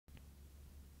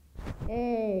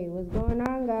Hey, what's going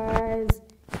on, guys?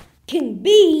 King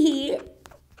B here.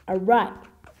 Alright.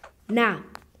 Now,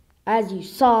 as you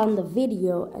saw in the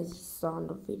video,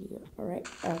 alright?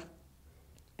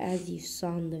 As you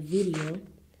saw in the video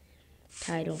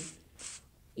title.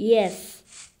 Yes,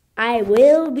 I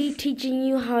will be teaching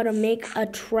you how to make a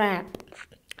trap.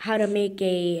 How to make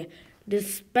a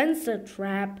dispenser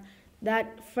trap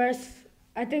that first,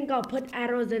 I think I'll put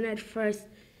arrows in it first.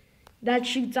 That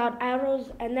shoots out arrows,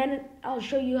 and then I'll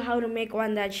show you how to make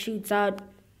one that shoots out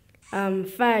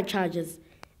fire charges.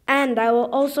 And I will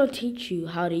also teach you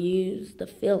how to use the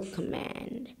fill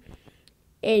command.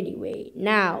 Anyway,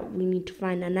 now we need to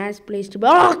find a nice place to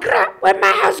build. Oh crap, where'd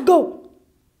my house go?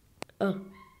 Oh,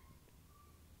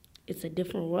 it's a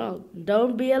different world.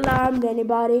 Don't be alarmed,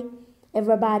 everybody.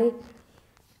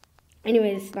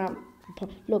 Anyways, now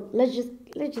look, let's just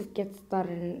get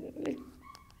started.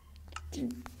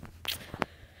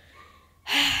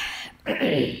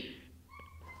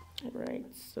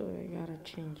 Alright, so I gotta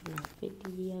change my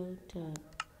video to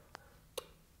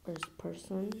first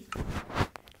person.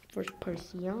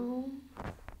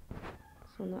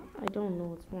 So now I don't know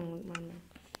what's wrong with my name.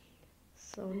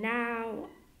 So now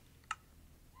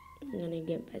I'm gonna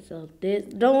get myself this.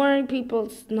 Don't worry, people,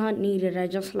 it's not needed. I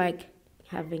just like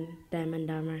having diamond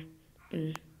armor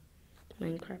in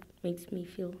Minecraft. Makes me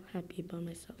feel happy about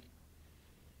myself.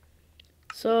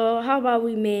 So how about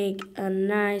we make a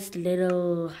nice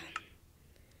little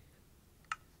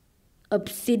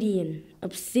obsidian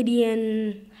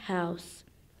house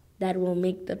that will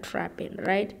make the trap in,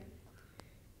 right?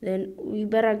 Then we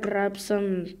better grab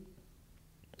some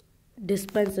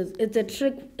dispensers. It's a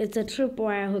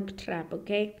tripwire hook trap,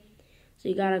 okay? So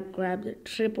you gotta grab the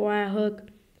tripwire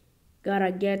hook,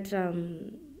 gotta get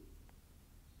some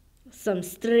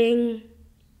string.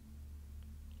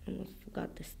 I almost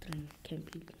forgot the string. I can't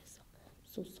believe myself. I'm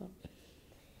so sorry.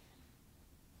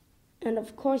 And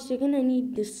of course, you're gonna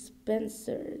need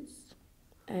dispensers.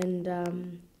 And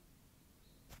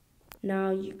now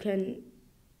I'm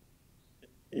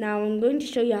going to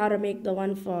show you how to make the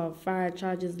one for fire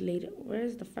charges later.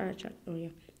 Where's the fire charge? Oh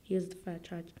yeah, here's the fire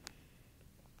charge.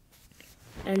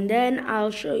 And then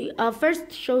I'll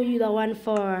first show you the one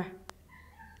for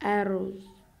arrows.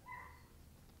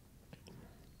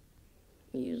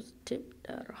 Use tipped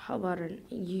arrow. How about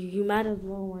you might as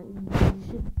well you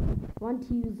should want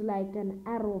to use like an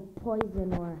arrow of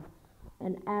poison or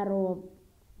an arrow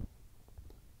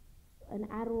of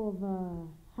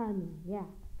harmony. Yeah.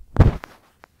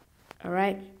 All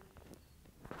right.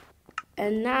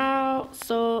 And now,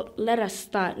 so let us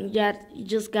start. You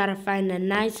just gotta find a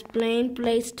nice plain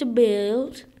place to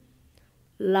build.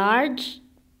 Large,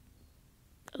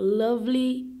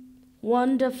 lovely,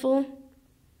 wonderful.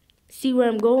 See where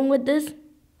I'm going with this?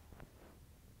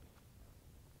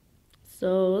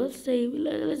 So let's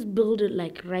build it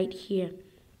like right here.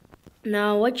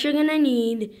 Now what you're gonna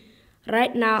need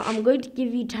right now, I'm going to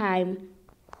give you time.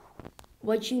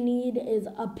 What you need is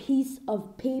a piece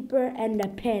of paper and a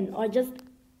pen, or just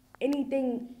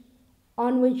anything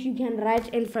on which you can write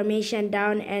information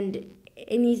down and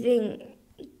anything.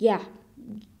 Yeah.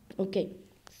 Okay.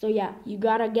 So yeah, you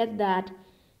gotta get that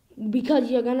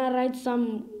because you're gonna write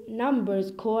some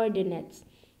numbers, coordinates.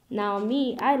 Now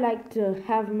I like to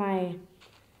have my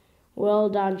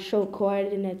world on show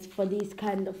coordinates for these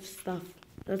kind of stuff.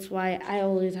 That's why I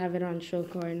always have it on show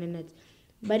coordinates.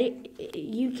 But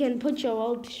you can put your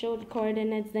world to show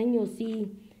coordinates, then you'll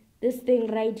see this thing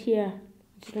right here.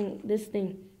 This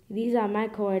thing. These are my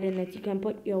coordinates. You can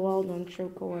put your world on show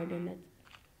coordinates.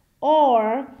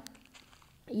 Or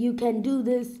you can do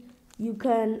this. You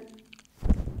can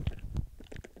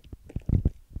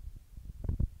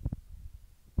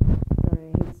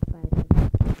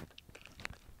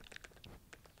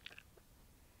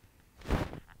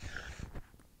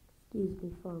excuse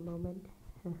me for a moment.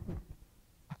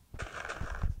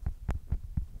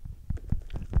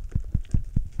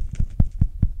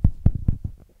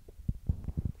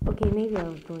 Okay, maybe I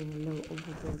was going a little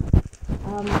overboard.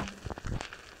 I'll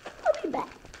be back.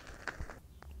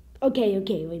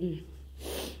 Okay, wait.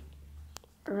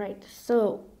 Alright,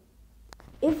 so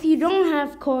if you don't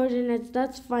have coordinates,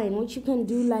 that's fine. What you can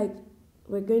do, like,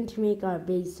 we're going to make our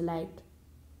base, like,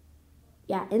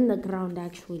 yeah, in the ground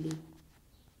actually.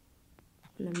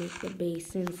 I'm gonna make the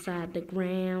base inside the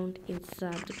ground.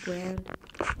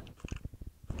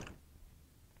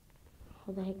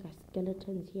 How the heck are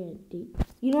skeletons here?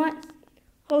 You know what?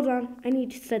 Hold on. I need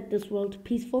to set this world to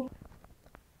peaceful.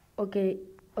 Okay,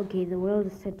 the world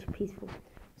is set to peaceful.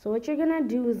 So what you're gonna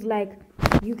do is like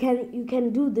you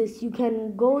can do this. You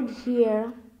can go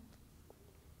here,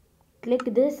 click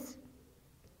this,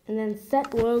 and then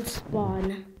set world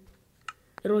spawn.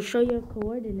 It'll show your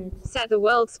coordinates. Set the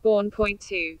world spawn point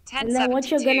to 1072, and then what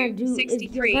you're gonna do 63,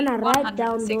 is you're gonna write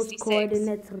down those 166.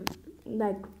 coordinates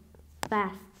like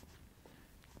fast.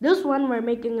 This one we're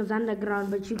making is underground,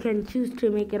 but you can choose to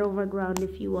make it overground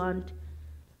if you want.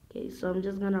 Okay, so I'm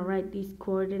just gonna write these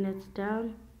coordinates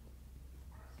down.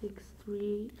 6,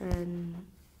 3, and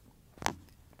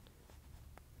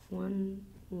 1,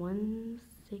 1,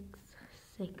 6,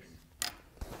 6.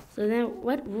 So then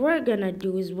what we're gonna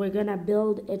do is we're gonna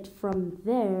build it from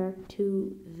there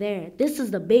to there. This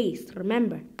is the base,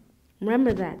 remember.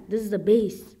 Remember that. This is the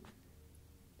base.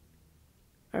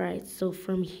 Alright, so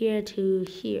from here to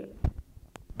here.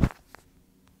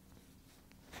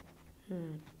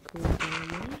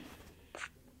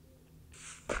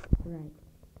 Right.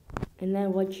 And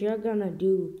then what you're gonna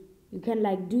do, you can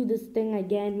like do this thing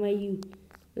again where you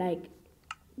like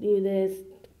do this.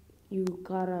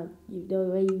 The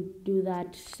way you do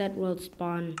that, set world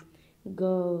spawn,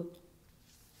 go,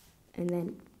 and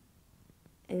then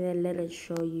let it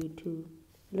show you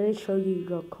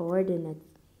your coordinates.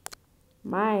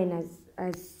 Mine,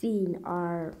 as seen,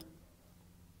 are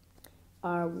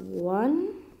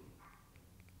 1,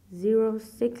 0,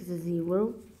 6,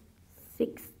 0,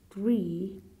 6,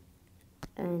 3,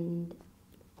 and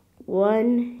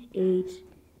 1, 8,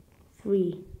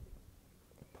 3.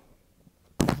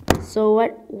 So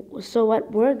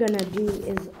what we're gonna do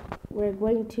is we're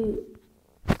going to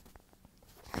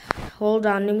hold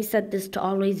on. Let me set this to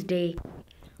always day.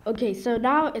 Okay, so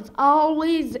now it's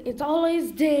always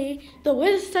day. The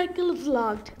weather cycle is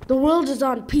locked. The world is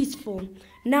on peaceful.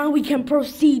 Now we can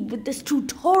proceed with this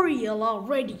tutorial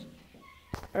already.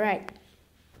 All right.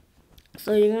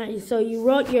 So you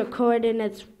wrote your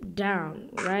coordinates down,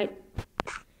 right?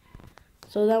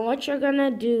 So then what you're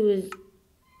gonna do is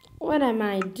what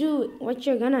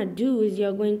you're gonna do is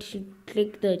you're going to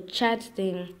click the chat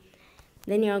thing.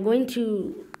 Then you're going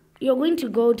to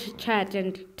go to chat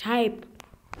and type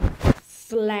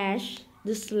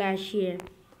this slash here.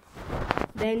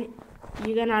 Then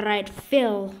you're gonna write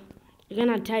fill. You're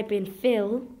gonna type in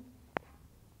fill.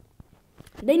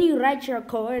 Then you write your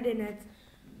coordinates,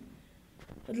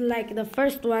 like the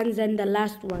first ones and the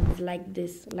last ones, like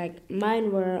this. Like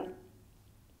mine were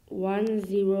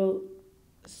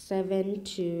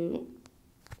 1072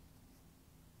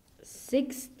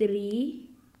 63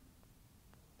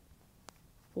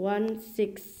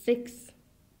 166.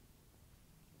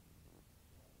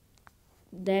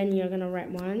 Then you're gonna write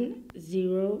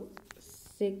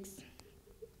 1060.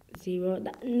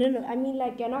 No, I mean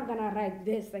like you're not gonna write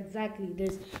this exactly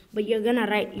this, but you're gonna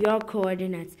write your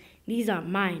coordinates. These are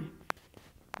mine,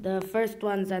 the first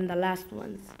ones and the last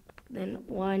ones. Then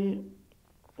 1,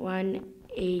 1,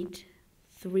 8,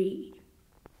 3.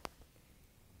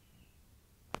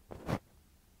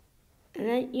 And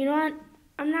then you know what?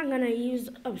 I'm not gonna use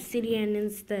obsidian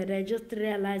instead. I just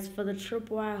realized for the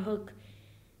tripwire hook,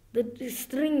 the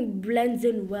string blends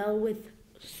in well with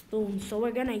stone, so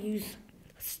we're gonna use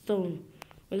stone.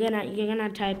 You're gonna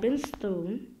type in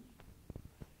stone.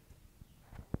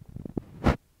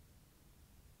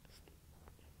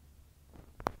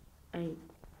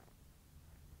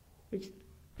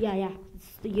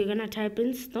 You're gonna type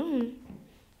in stone,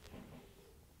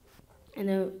 and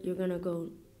then you're gonna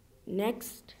go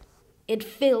next. It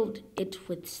filled it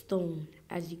with stone,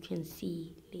 as you can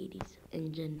see, ladies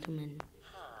and gentlemen,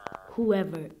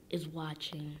 whoever is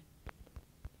watching.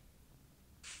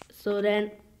 So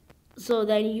then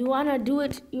you want to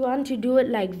do it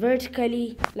like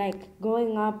vertically, like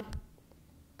going up.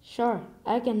 Sure,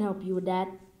 I can help you with that.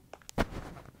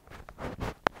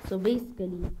 So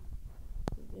basically,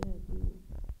 I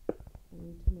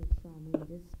need to make sure I'm in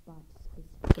this spot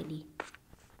specifically.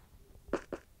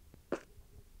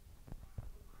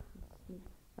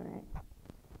 Alright.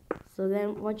 So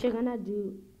then what you're gonna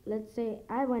do, let's say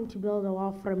I want to build a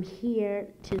wall from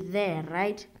here to there,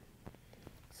 right?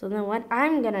 So then what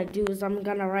I'm gonna do is I'm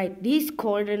gonna write these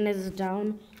coordinates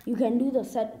down. You can do the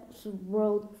set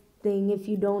world thing if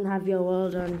you don't have your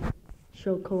world on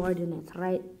show coordinates,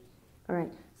 right?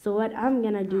 Alright. So what I'm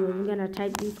gonna do, I'm gonna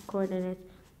type these coordinates.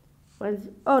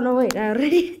 Oh no, wait, I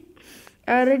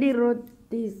already wrote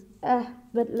these.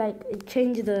 But like it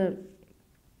changed the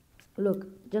look.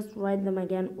 Just write them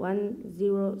again.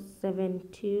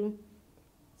 1072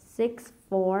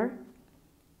 64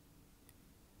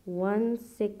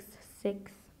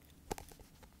 166.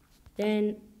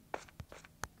 Then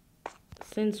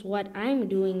since what I'm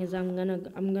doing is I'm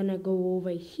gonna go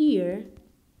over here.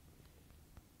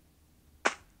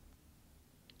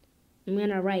 I'm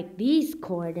gonna write these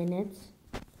coordinates.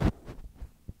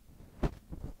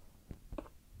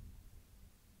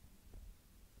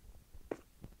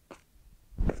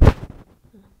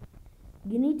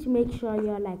 you need to make sure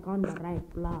you're like on the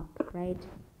right block, right?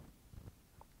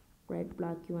 Right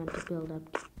block you want to build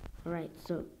up to. Alright,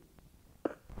 so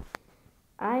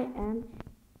I am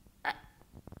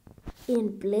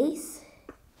in place.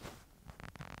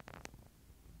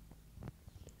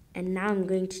 And now I'm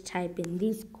going to type in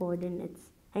these coordinates.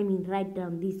 Write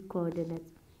down these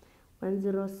coordinates.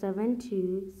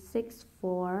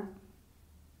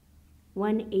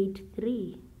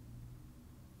 107264,183.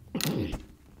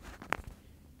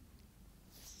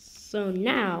 So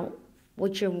now,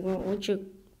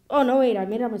 oh no, wait, I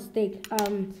made a mistake.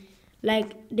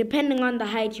 Like depending on the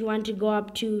height you want to go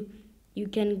up to, you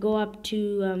can go up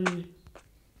to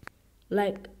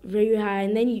like very high,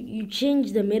 and then you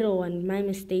change the middle one. My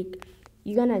mistake.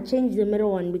 You're gonna change the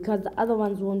middle one because the other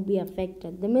ones won't be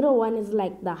affected. The middle one is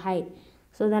like the height.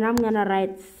 So then I'm gonna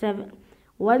write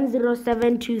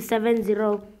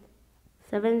 10727070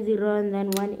 and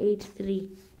then 183,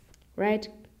 right?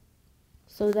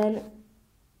 So then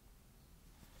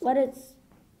what it's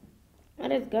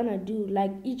gonna do,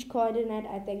 like each coordinate,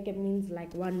 I think it means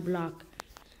like one block.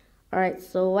 Alright,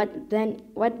 so what then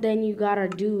you gotta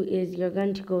do is you're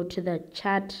going to go to the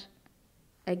chat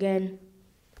again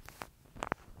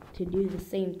to do the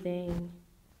same thing.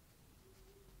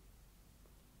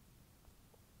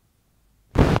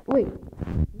 Wait,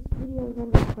 this video is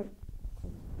gonna record.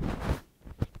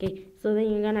 Okay, so then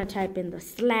you're gonna type in the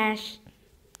slash.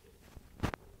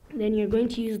 Then you're going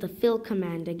to use the fill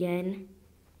command again.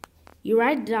 You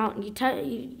write down, you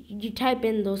type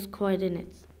in those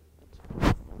coordinates.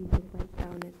 You can write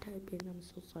down and type in. I'm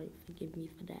so sorry, forgive me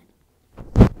for that.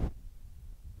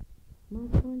 My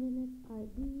coordinates are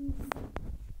these.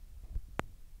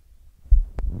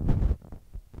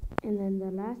 And then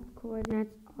the last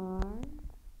coordinates are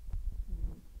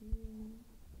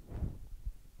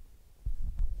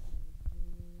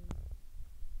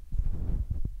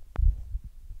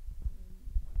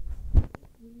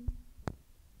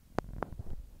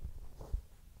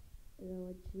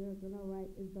what you're gonna write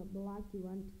is the block you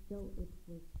want to fill it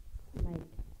with, like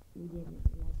we did it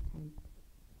last time.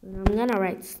 So now I'm gonna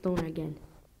write stone again.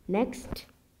 Next.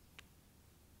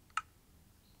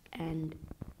 And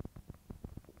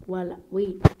well,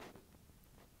 wait.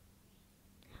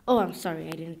 Oh, I'm sorry,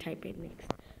 I didn't type it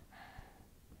next.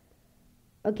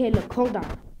 Okay, look, hold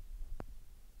on.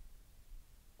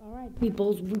 Alright,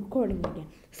 people's recording again.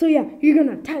 So yeah, you're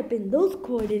gonna type in those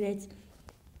coordinates.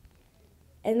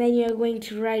 And then you're going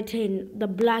to write in the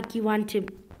block you want to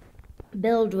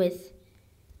build with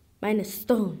minus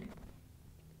stone.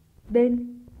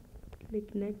 Then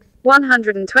click next.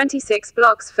 126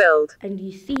 blocks filled. And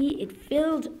you see it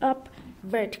filled up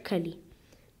vertically.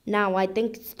 Now I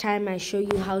think it's time I show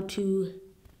you how to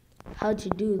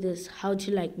do this, how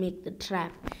to like make the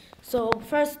trap. So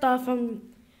first off,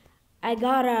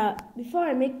 before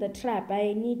I make the trap,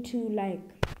 I need to like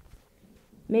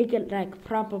make it like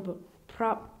proper.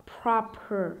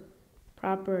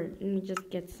 Let me just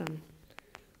get some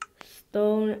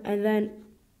stone, and then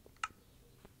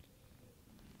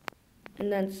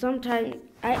sometimes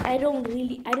I don't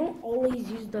always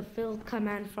use the fill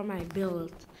command for my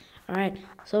builds. Alright,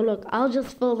 so look, I'll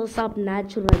just fill this up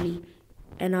naturally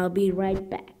and I'll be right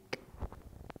back.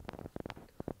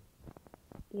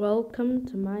 Welcome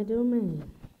to my domain.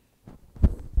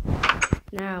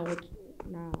 Now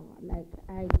like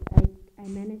I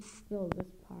managed to fill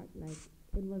this part. Like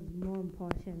it was more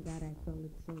important that I fill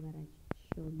it so that I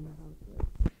show you how it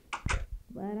works.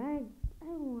 But I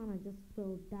don't want to just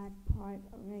fill that part.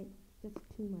 Alright, just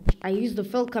too much. I used the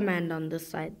fill command on this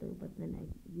side though, but then I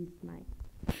used my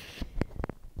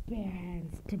bare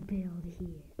hands to build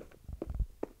here.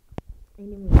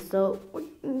 Anyway, so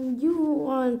you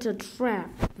want a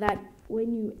trap that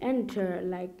when you enter,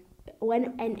 like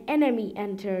when an enemy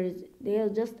enters, they'll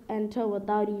just enter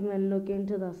without even looking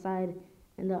to the side,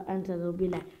 and they'll enter. They'll be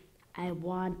like, I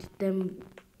want them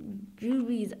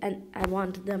rubies, and I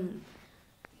want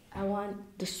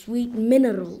the sweet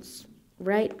minerals,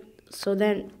 right? So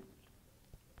then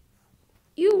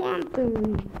you want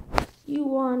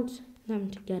them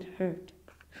to get hurt,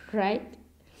 right?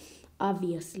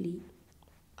 Obviously.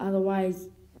 Otherwise,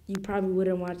 you probably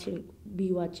wouldn't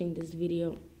be watching this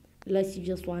video unless you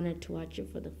just wanted to watch it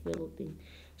for the fill thing.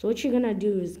 So what you're gonna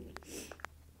do is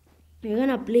you're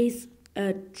gonna place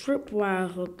a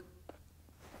tripwire hook.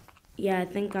 Yeah, I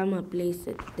think I'm gonna place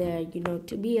it there,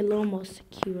 to be a little more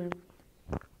secure.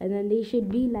 And then they should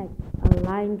be like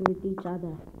aligned with each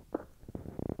other.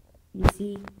 You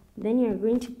see? Then you're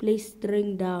going to place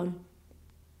string down,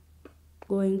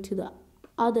 going to the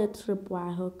other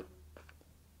tripwire hook.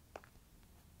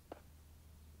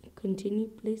 Continue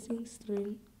placing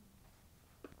string.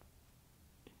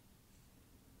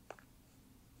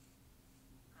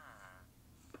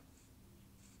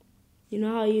 You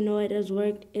know how you know it has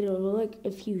worked? It'll work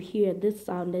if you hear this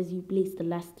sound as you place the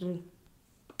last string.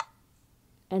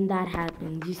 And that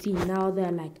happens. You see, now they're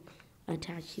like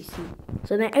attached, you see.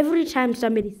 So then every time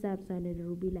somebody steps on it,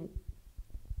 it'll be like.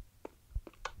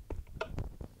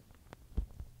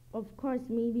 Of course,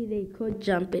 maybe they could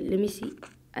jump it. Let me see.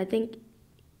 I think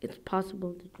it's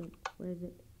possible to jump. Where is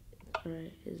it?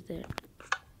 Alright, it's there.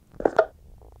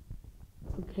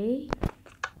 Okay.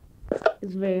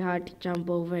 It's very hard to jump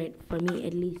over it, for me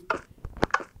at least.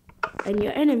 And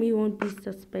your enemy won't be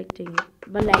suspecting it.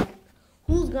 But like,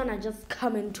 who's gonna just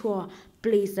come into a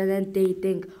place and then they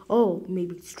think, oh,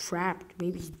 maybe it's trapped,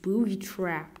 maybe it's booby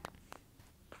trapped.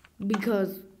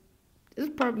 Because this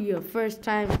is probably your first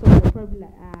time, so they're probably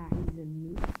like, he's a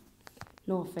noob.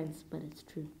 No offense, but it's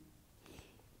true.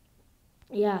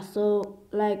 Yeah, so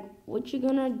like what you're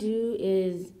gonna do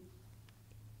is,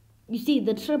 you see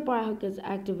the tripwire hook is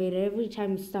activated. Every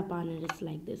time you step on it, it's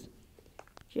like this.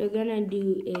 What you're gonna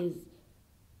do is,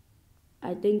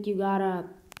 I think you gotta,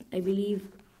 I believe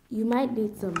you might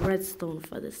need some redstone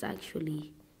for this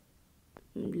actually.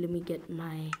 Let me get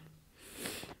my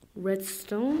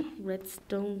redstone. Where's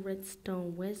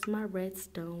my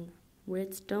redstone?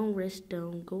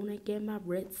 Redstone. Gonna get my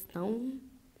redstone.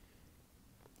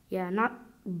 Yeah, not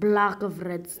block of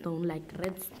redstone, like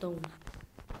redstone.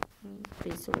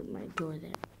 Place it with my door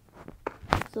there.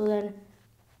 So then,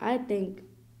 I think,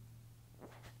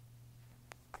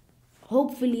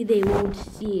 hopefully they won't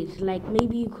see it. Like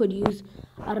maybe you could use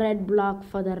a red block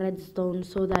for the redstone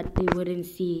so that they wouldn't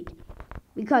see it.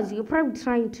 Because you're probably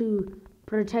trying to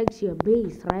protect your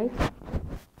base, right?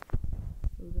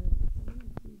 So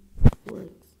that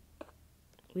works.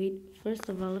 Wait, first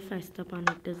of all, if I step on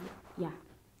it, does it? Yeah.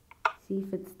 See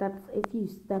if you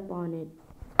step on it,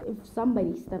 if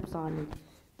somebody steps on it,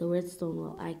 the redstone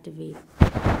will activate.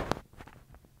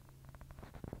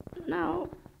 Now,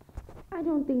 I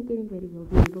don't think anybody will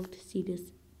be able to see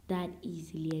this that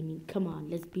easily. I mean, come on,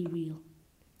 let's be real.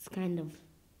 It's kind of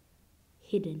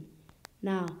hidden.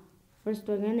 Now, first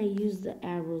we're gonna use the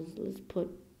arrows. Let's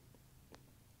put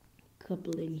a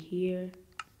couple in here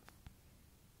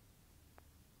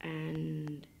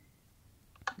and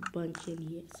a bunch in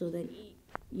here. So then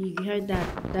you heard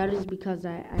that. That is because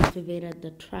I activated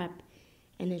the trap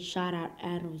and it shot out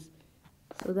arrows.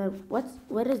 So then what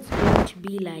it's going to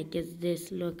be like is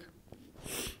this. Look.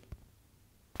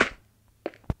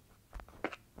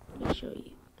 Let me show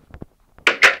you.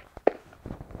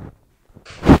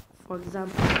 For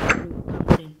example,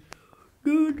 comes in.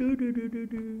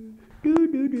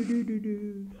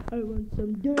 I want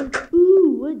some dirt.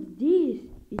 Ooh, what's this?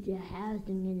 It's your house.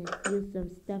 I'm gonna steal some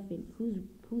stuff in.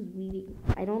 Who's reading?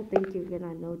 I don't think you're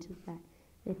gonna notice that.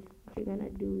 Then what you're gonna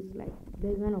do is like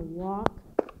they're gonna walk.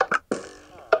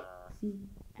 See,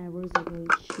 arrows are going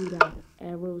to shoot out.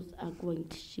 Arrows are going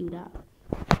to shoot out.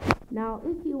 Now,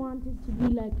 if you want it to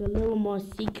be like a little more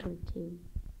secretive,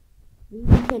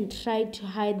 maybe you can try to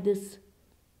hide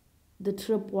the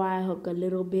tripwire hook a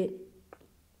little bit.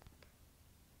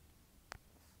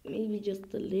 Maybe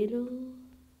just a little.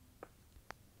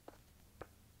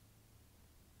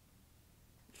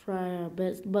 Try our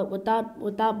best, but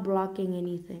without blocking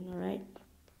anything, alright?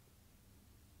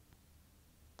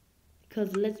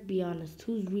 Because let's be honest,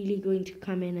 who's really going to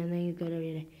come in and then you're gonna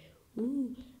be like,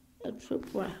 ooh, a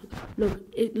tripwire hook.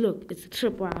 Look, it's a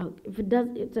tripwire hook. If it does,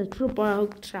 it's a tripwire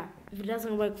hook trap. If it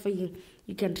doesn't work for you,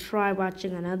 you can try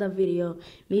watching another video.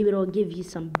 Maybe it'll give you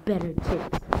some better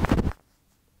tips.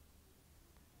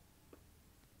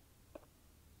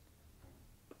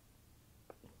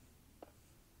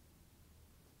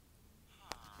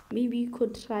 Maybe you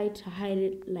could try to hide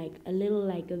it like a little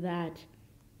like that.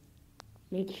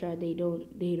 Make sure they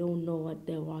don't know what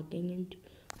they're walking into.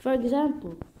 For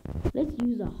example, let's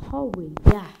use a hallway.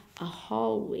 Yeah, a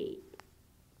hallway.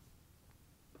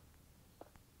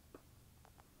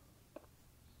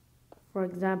 For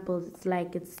example, it's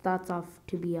like it starts off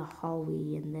to be a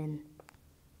hallway and then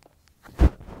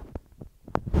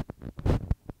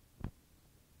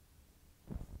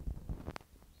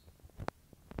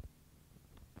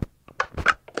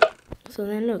so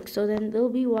then they'll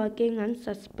be walking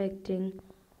unsuspecting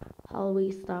hallway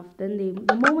stuff. Then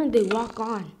the moment they walk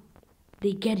on,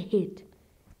 they get hit.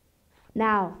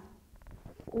 Now,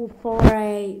 for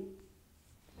a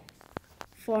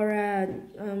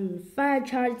fire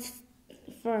charge,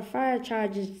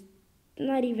 it's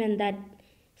not even that.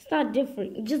 It's not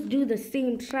different. You just do the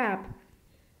same trap,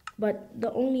 but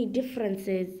the only difference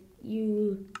is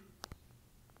you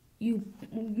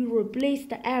replace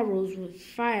the arrows with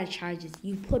fire charges.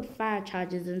 You put fire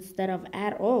charges instead of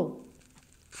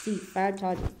See, fire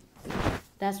charges.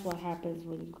 That's what happens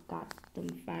when you got them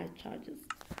fire charges.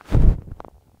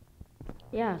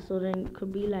 Yeah, so then it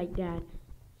could be like that.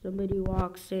 Somebody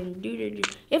walks in.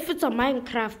 If it's a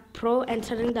Minecraft pro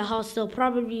entering the house, they'll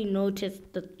probably notice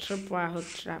the tripwire hook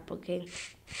trap, okay?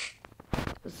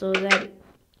 So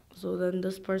then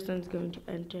this person's going to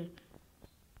enter.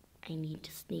 I need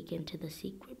to sneak into the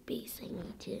secret base. I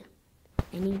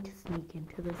need to sneak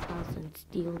into this house and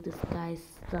steal this guy's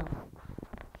stuff.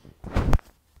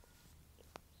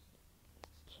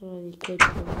 So they could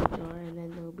open the door and then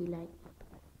they'll be like,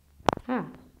 huh.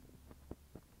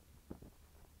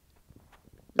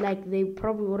 Like they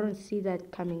probably wouldn't see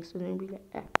that coming, so they'll be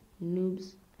like,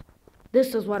 noobs.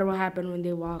 This is what will happen when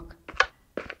they walk.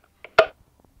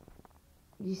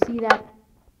 You see that?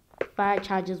 Fire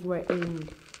charges were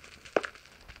aimed.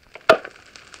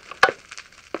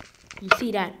 You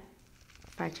see that?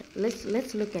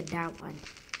 Let's look at that one.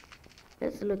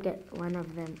 Let's look at one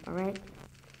of them, alright?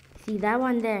 See that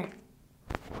one there?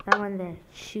 That one there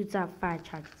shoots out fire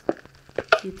charges.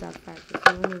 Shoots out fire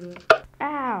charges.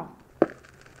 Ow!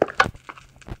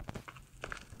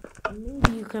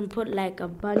 Maybe you can put like a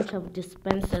bunch of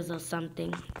dispensers or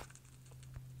something.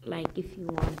 Like if you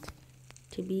want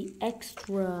to be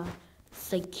extra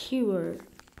secure.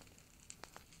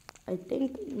 I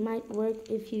think it might work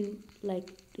if you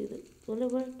like do this. Will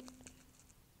it work?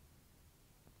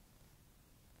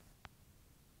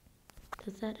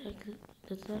 Does that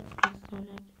sound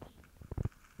activate?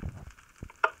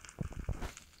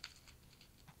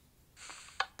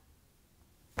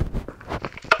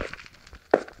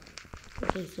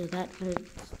 Okay, so that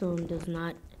redstone does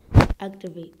not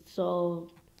activate. So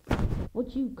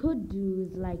what you could do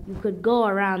is like you could go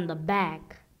around the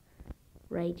back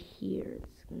right here.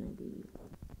 It's gonna be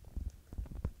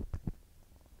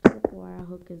tripwire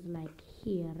hook is like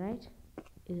here, right?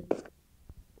 Is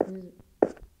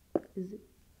it?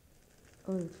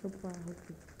 Oh, the tripwire hook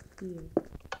is here.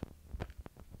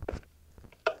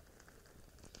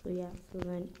 So yeah, so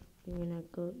then you're gonna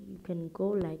go. You can go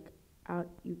like out.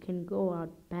 You can go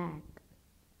out back.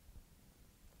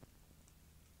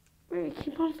 Wait, I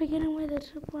keep on forgetting where the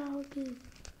tripwire hook is.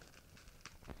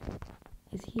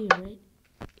 It's here, right?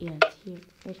 Yeah, it's here.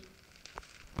 Right.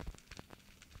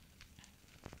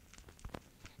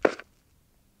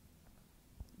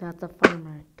 That's a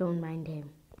farmer. Don't mind him.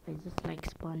 I just like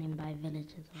spawning by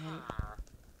villages, alright?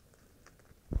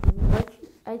 But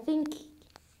I think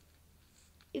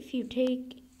if you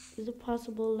take, is it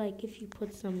possible like if you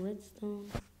put some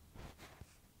redstone,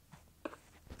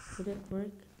 would it work?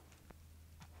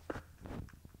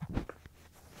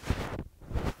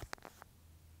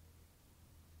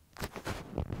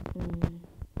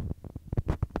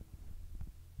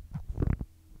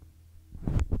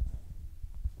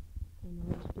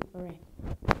 Alright.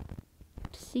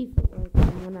 To see if it works,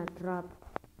 I'm gonna drop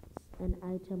an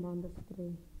item on the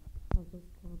screen. I'll just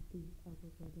drop these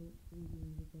because I don't really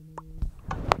need them anymore.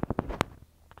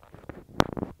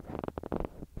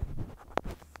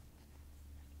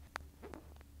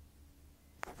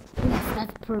 Yes,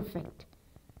 that's perfect.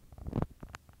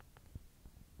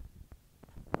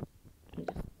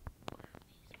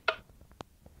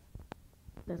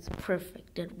 That's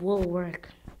perfect. It will work.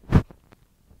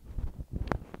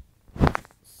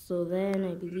 So then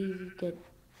I believe you could.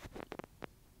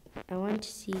 I want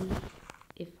to see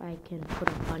if I can put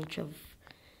a bunch of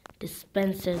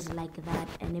dispensers like that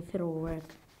and if it'll work.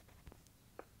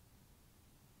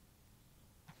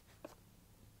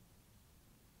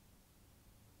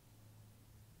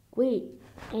 Wait,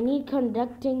 I need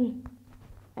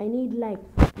like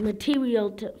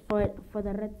material for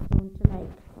the redstone to like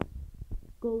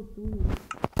go through.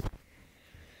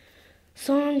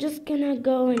 So I'm just gonna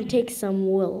go and take some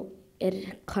wool.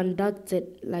 It conducts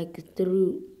it like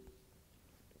through.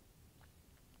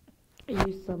 I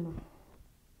use some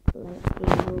light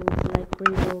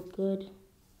gray wool. Good.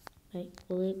 Like,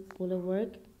 will it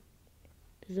work?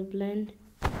 Does it blend?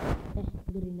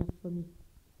 Good enough for me.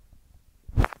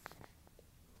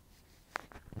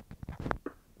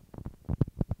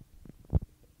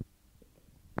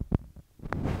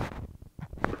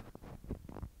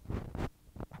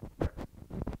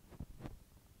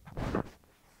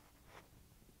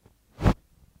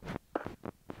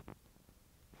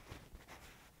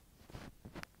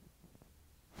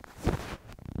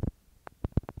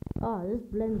 Oh, this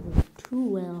blends it too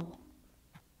well.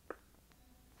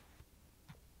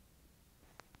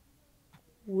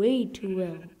 Way too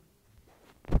well.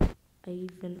 I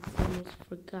even almost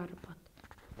forgot about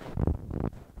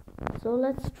that. So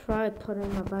let's try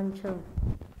putting a bunch of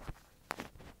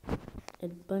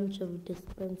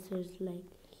dispensers like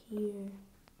here.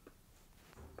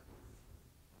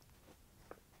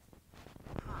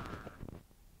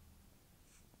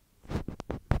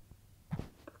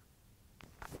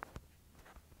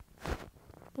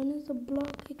 one is the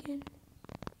block again?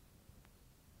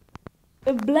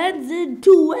 It blends in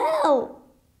too well.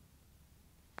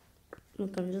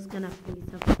 Look, I'm just gonna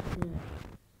place up the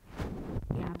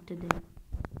gap to there.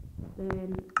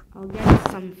 Then I'll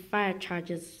get some fire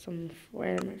charges.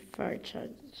 Where are my fire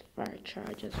charges? Fire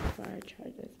charges.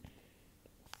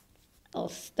 I'll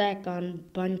stack on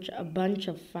a bunch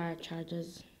of fire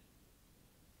charges.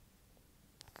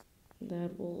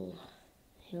 That will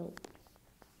help.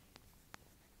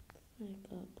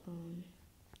 Like up on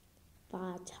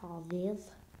fire charges.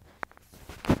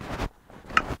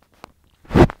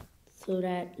 So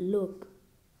that, look,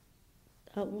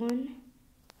 that one,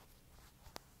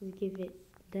 we give it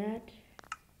that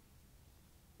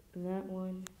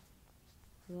one,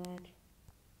 that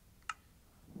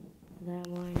one, that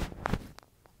one,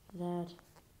 that.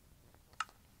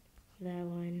 That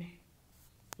one,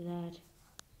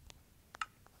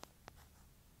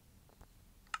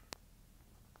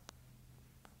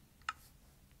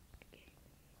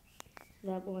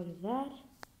 that one,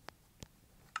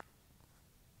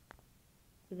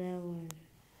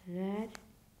 that.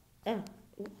 Oh,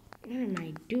 what am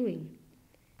I doing?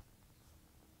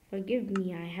 Forgive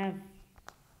me,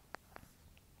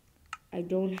 I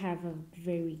don't have a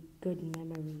very good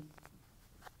memory.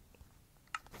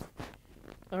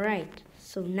 Alright,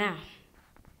 so now,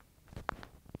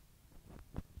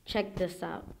 check this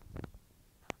out.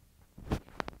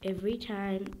 Every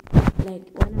time, like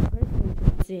when a person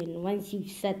gets in, once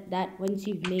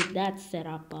you've made that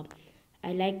setup up,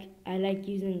 I like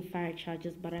using fire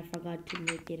charges, but I forgot to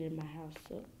make it in my house.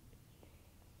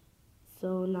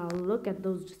 So now look at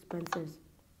those dispensers.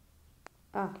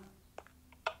 I'm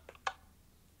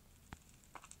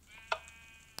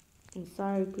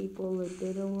sorry, people, it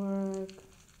didn't work.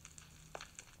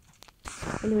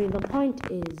 Anyway, the point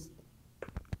is,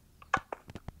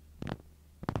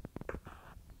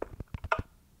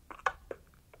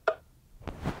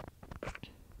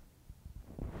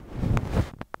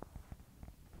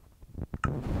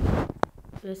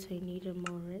 guess I needed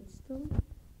more redstone.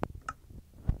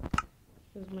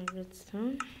 Here's my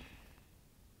redstone.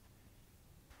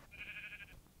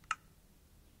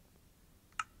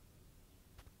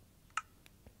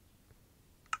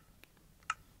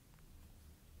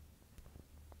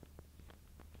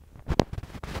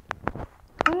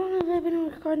 How long have I been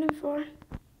recording for?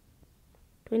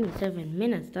 27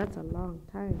 minutes, that's a long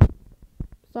time.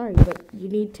 Sorry, but you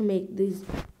need to make these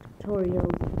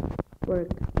tutorials work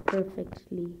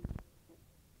perfectly.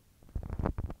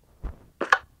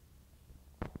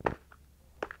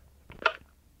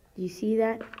 Do you see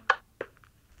that?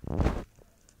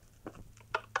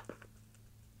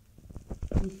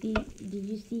 Did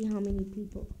you see how many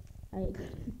people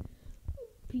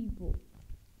people.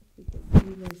 I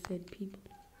believe I said people.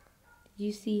 Did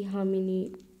you see how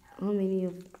many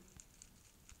of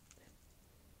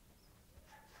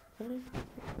what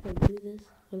if I do this?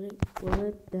 Will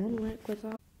it then work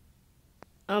without?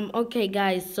 Okay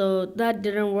guys, so that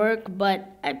didn't work,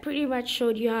 but I pretty much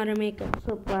showed you how to make a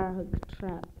tripwire hook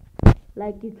trap.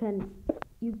 Like you can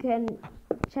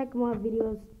check more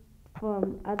videos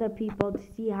from other people to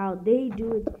see how they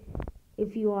do it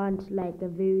if you want like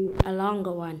a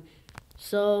longer one.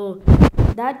 So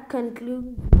that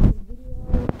concludes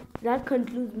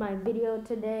my video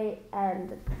today,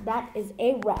 and that is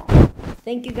a wrap.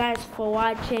 Thank you guys for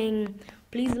watching.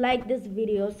 Please like this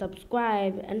video,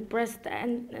 subscribe, and press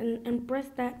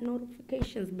that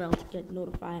notifications bell to get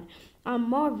notified on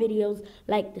more videos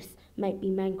like this. Might be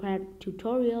Minecraft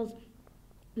tutorials.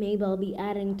 Maybe I'll be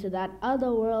adding to that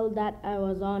other world that I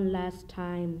was on last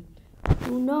time.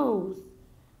 Who knows?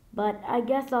 But I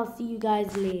guess I'll see you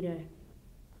guys later.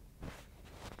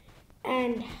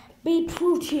 And be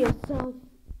true to yourself.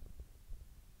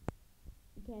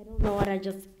 Okay, I don't know what I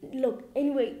just... Look,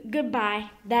 anyway, goodbye.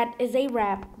 That is a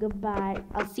wrap. Goodbye.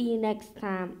 I'll see you next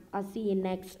time. My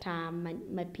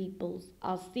peoples.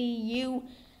 I'll see you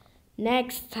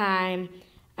next time.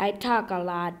 I talk a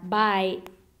lot. Bye.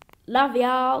 Love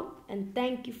y'all. And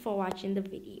thank you for watching the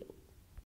video.